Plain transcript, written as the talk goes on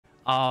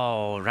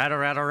All right, all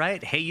right, all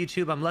right. Hey,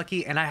 YouTube, I'm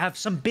Lucky, and I have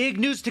some big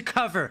news to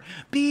cover.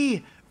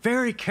 Be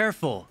very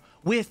careful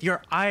with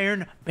your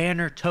Iron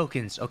Banner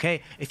tokens,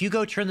 okay? If you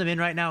go turn them in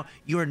right now,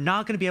 you are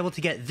not going to be able to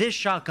get this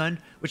shotgun,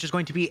 which is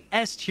going to be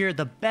S tier,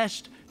 the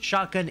best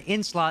shotgun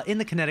in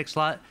the kinetic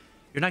slot.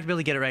 You're not going to be able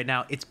to get it right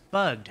now. It's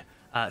bugged.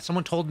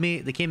 Someone told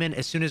me they came in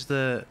as soon as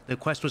the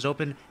quest was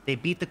open. They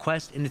beat the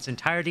quest in its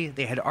entirety.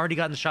 They had already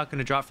gotten the shotgun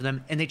to drop for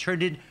them, and they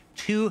turned in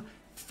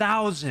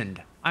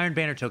 2,000 Iron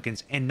Banner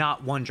tokens and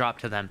not one drop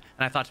to them.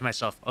 And I thought to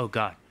myself, oh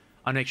god,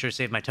 I'll make sure to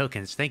save my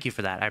tokens. Thank you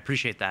for that. I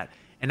appreciate that.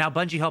 And now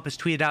Bungie Help has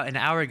tweeted out an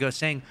hour ago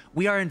saying,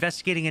 we are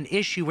investigating an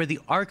issue where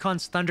the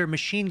Archon's Thunder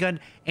machine gun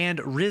and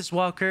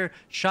Rizwalker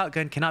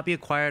shotgun cannot be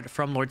acquired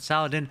from Lord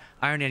Saladin,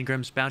 Iron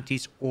Engram's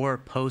bounties, or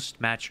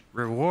post-match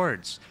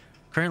rewards.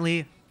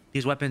 Currently,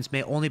 these weapons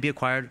may only be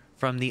acquired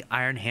from the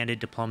Iron-Handed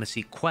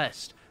Diplomacy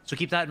quest. So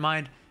keep that in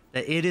mind,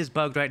 that it is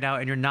bugged right now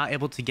and you're not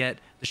able to get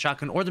the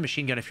shotgun or the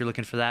machine gun if you're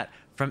looking for that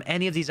from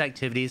any of these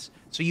activities.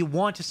 So you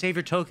want to save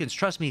your tokens.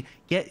 Trust me,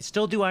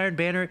 still do Iron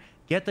Banner,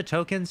 get the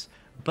tokens,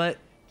 but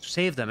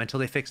save them until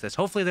they fix this.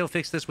 Hopefully they'll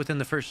fix this within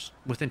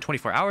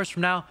 24 hours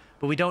from now,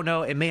 but we don't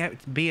know. It may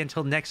be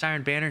until next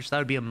Iron Banner, so that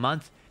would be a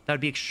month. That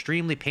would be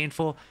extremely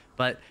painful.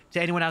 But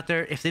to anyone out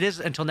there, if it is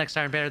until next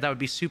Iron Banner, that would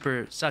be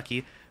super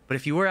sucky. But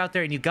if you were out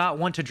there and you got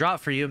one to drop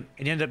for you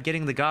and you ended up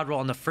getting the God roll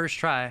on the first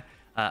try,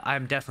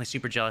 I'm definitely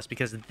super jealous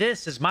because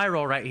this is my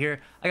roll right here.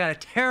 I got a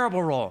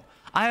terrible roll.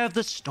 I have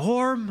the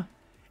Storm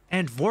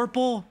and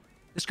Vorpal.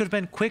 This could have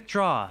been quick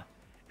draw.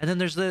 And then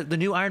there's the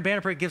new Iron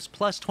Banner perk gives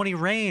plus 20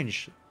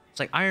 range.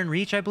 It's like Iron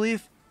Reach, I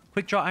believe.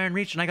 Quick draw Iron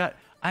Reach. And I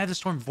have the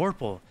Storm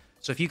Vorpal.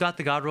 So if you got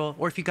the God roll,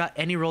 or if you got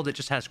any roll that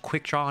just has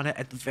quick draw on it,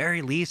 at the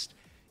very least,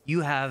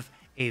 you have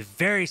a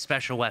very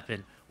special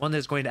weapon. One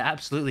that's going to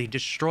absolutely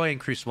destroy in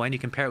Crucible. And you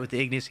compare it with the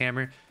Igneous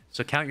Hammer.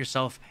 So count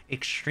yourself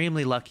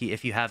extremely lucky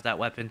if you have that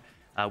weapon.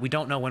 We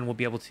don't know when we'll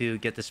be able to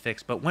get this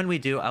fixed, but when we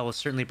do, I will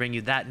certainly bring you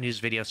that news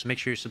video. So make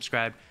sure you're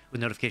subscribed with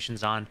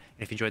notifications on. And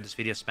if you enjoyed this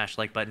video, smash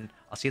the like button.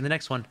 I'll see you in the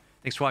next one.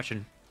 Thanks for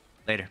watching.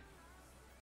 Later.